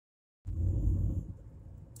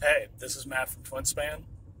Hey, this is Matt from Twinspan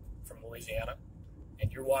from Louisiana,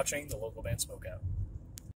 and you're watching the local band Smokeout.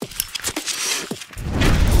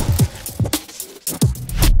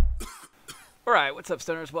 Alright, what's up,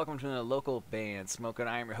 stoners? Welcome to the local band Smokeout.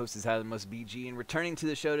 I am your host, Tyler, the most BG, and returning to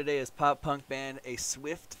the show today is pop punk band A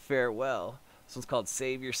Swift Farewell. This one's called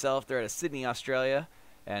Save Yourself. They're out of Sydney, Australia,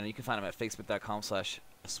 and you can find them at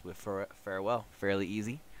facebook.com/swiftfarewell. Fairly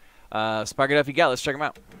easy. Spark it up if you got. Let's check them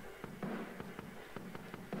out.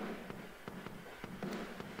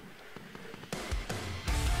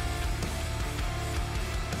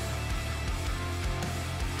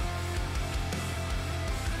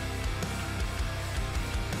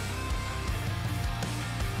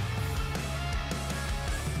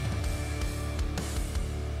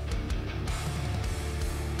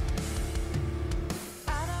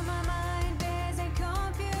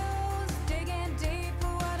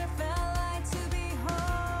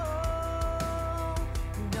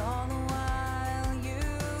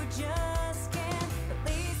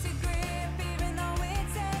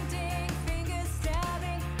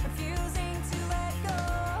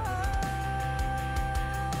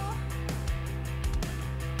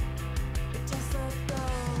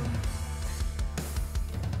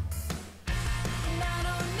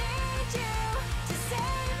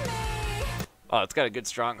 Oh, it's got a good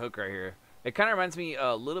strong hook right here. It kind of reminds me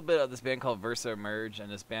a little bit of this band called Versa Emerge and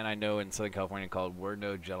this band I know in Southern California called We're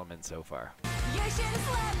No Gentlemen So Far. You should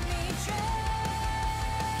have let me drown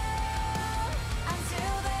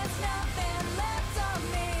until there's nothing left of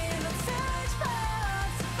me. But search for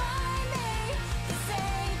to find me to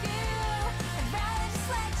save you. I'd rather just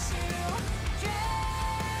let you drown.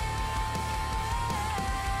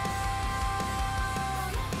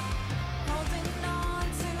 Holding on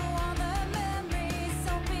to all the memories,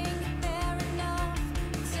 hoping they're enough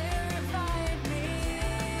to revive me.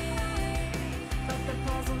 But the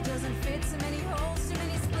puzzle doesn't fit, so many holes, too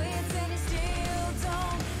many splits, and you still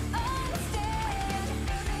don't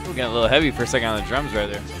understand. We're getting a little heavy for a second on the drums right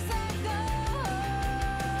there. Just let go.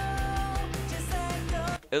 Just let go.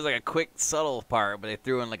 It was like a quick, subtle part, but they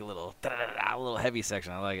threw in like a little da-da-da-da, a little heavy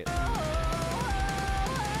section. I like it.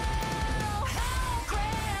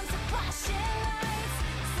 Holograms of flashing lights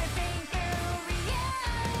slipping through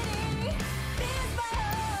reality. These are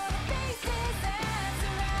all the faces that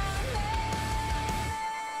surround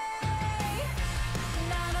me.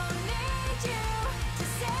 And I don't need you to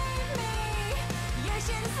save me. You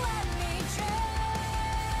should just let me drown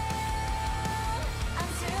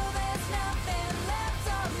until there's nothing left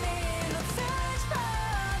of me. Don't search for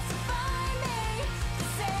to find me to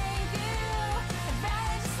save you. I'd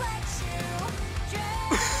rather just let you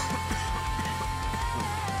drown.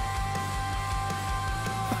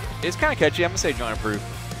 It's kind of catchy. I'm going to say joint approved.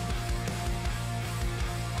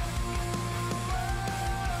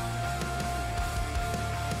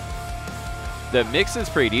 The mix is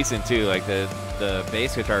pretty decent too. Like the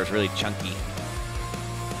bass guitar is really chunky.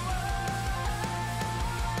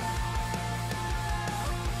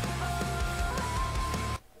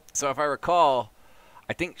 So if I recall,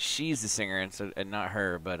 I think she's the singer and not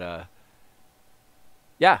her, but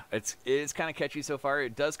yeah, it's kind of catchy so far.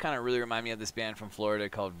 It does kind of really remind me of this band from Florida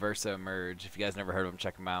called Versa Emerge. If you guys never heard of them,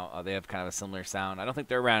 check them out. They have kind of a similar sound. I don't think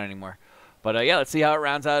they're around anymore, but yeah, let's see how it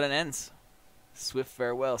rounds out and ends. Swift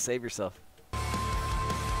Farewell, Save Yourself.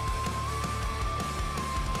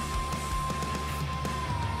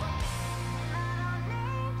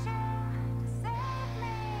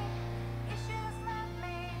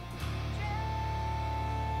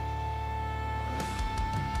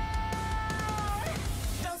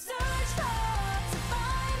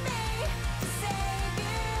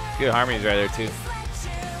 Good harmonies right there too.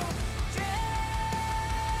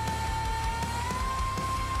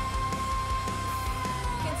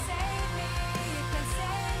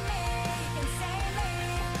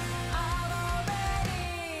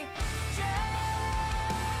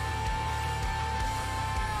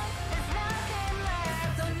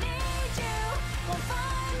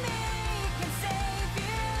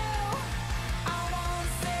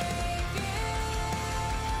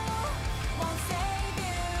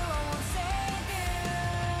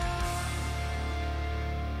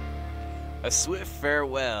 A Swift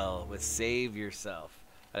Farewell with Save Yourself.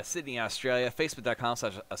 Sydney, Australia.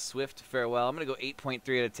 Facebook.com/A Swift Farewell. I'm going to go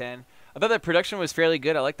 8.3 out of 10. I thought that production was fairly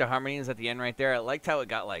good. I liked the harmonies at the end right there. I liked how it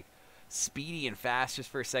got like speedy and fast just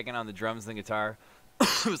for a second on the drums and the guitar.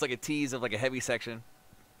 It was like a tease of like a heavy section.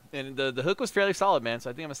 And the hook was fairly solid, man. So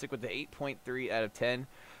I think I'm going to stick with the 8.3 out of 10.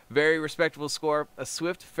 Very respectable score. A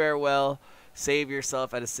Swift Farewell. Save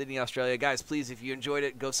Yourself out of Sydney, Australia. Guys, please, if you enjoyed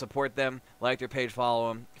it, go support them. Like their page, follow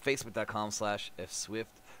them. Facebook.com/A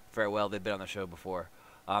Swift Farewell. They've been on the show before.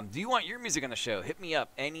 Do you want your music on the show? Hit me up.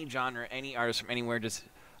 Any genre, any artist from anywhere. Just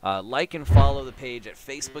like and follow the page at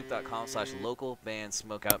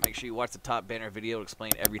facebook.com/localbandsmokeout. Make sure you watch the top banner video to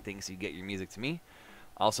explain everything so you get your music to me.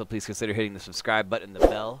 Also, please consider hitting the subscribe button and the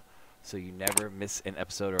bell so you never miss an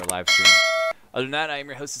episode or a live stream. Other than that, I am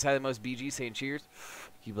your host, Ty the Most BG, saying cheers,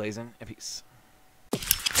 keep blazing, and peace.